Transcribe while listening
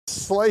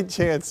slight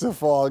chance of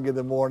fog in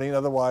the morning.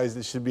 Otherwise,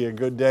 it should be a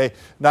good day.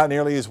 Not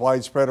nearly as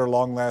widespread or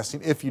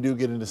long-lasting if you do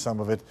get into some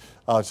of it.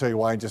 I'll tell you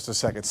why in just a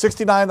second.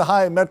 69 the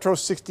high in Metro,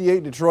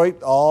 68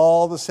 Detroit,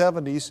 all the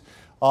 70s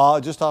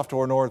just off to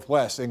our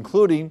northwest,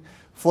 including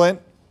Flint,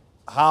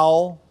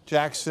 Howell,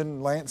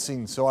 Jackson,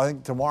 Lansing. So I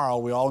think tomorrow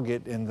we all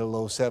get in the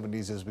low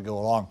 70s as we go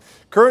along.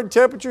 Current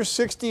temperature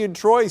 60 in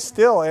Troy,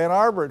 still Ann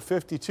Arbor at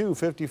 52,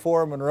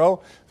 54 in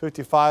Monroe,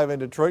 55 in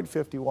Detroit,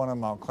 51 in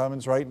Mount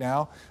Clemens right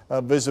now.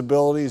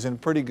 Visibility is in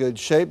pretty good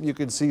shape. You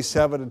can see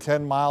 7 to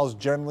 10 miles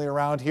generally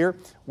around here.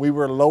 We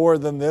were lower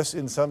than this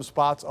in some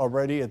spots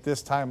already at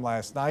this time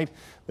last night.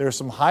 There's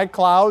some high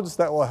clouds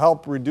that will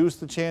help reduce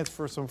the chance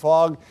for some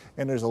fog,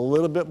 and there's a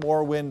little bit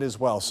more wind as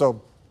well.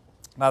 So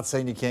not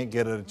saying you can't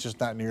get it, it's just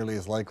not nearly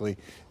as likely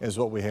as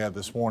what we had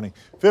this morning.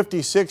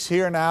 56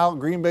 here now,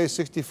 Green Bay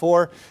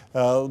 64,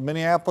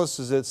 Minneapolis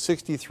is at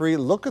 63.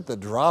 Look at the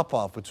drop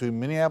off between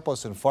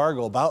Minneapolis and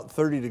Fargo, about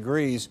 30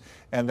 degrees,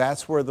 and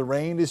that's where the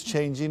rain is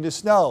changing to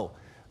snow.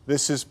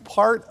 This is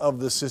part of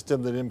the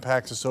system that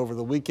impacts us over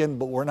the weekend,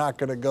 but we're not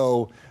going to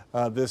go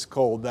this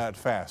cold that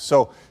fast.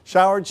 So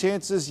shower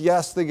chances,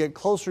 yes, they get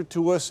closer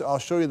to us. I'll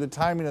show you the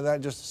timing of that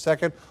in just a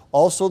second.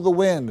 Also the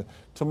wind.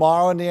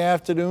 Tomorrow in the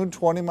afternoon,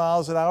 20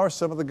 miles an hour,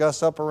 some of the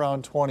gusts up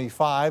around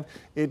 25.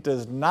 It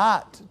does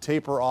not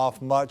taper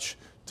off much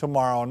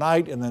tomorrow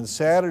night, and then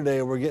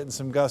Saturday we're getting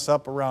some gusts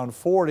up around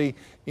 40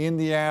 in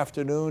the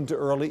afternoon to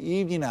early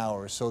evening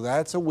hours. So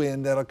that's a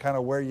wind that'll kind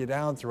of wear you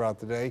down throughout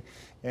the day,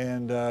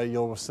 and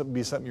you'll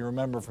be something you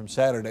remember from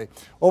Saturday.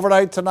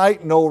 Overnight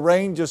tonight, no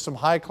rain, just some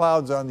high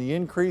clouds on the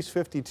increase,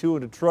 52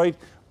 in Detroit,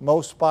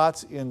 most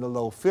spots in the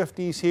low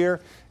 50s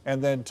here.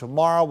 And then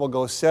tomorrow we'll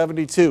go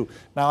 72.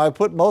 Now I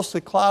put mostly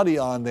cloudy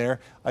on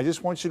there. I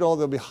just want you to know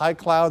there'll be high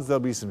clouds,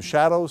 there'll be some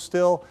shadows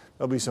still,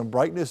 there'll be some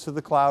brightness to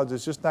the clouds.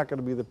 It's just not going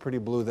to be the pretty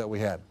blue that we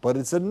had. But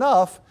it's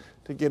enough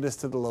to get us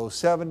to the low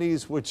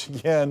 70s, which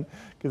again,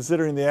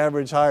 considering the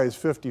average high is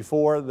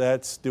 54,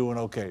 that's doing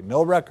okay.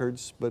 No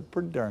records, but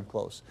pretty darn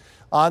close.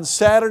 On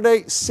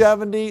Saturday,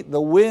 70,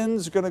 the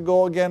wind's going to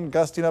go again,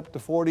 gusting up to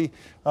 40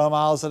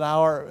 miles an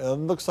hour. It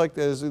looks like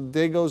as the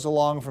day goes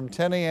along from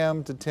 10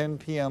 a.m. to 10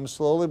 p.m.,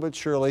 slowly but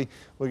surely,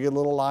 we get a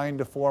little line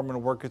to form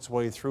and work its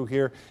way through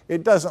here.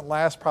 It doesn't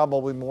last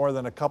probably more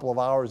than a couple of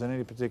hours in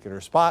any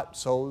particular spot,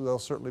 so there'll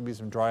certainly be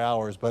some dry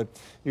hours, but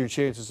your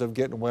chances of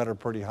getting wet are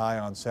pretty high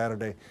on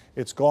Saturday.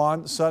 It's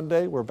gone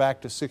Sunday. We're back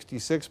to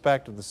 66,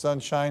 back to the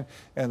sunshine,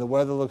 and the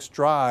weather looks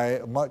dry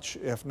much,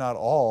 if not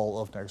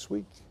all, of next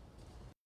week.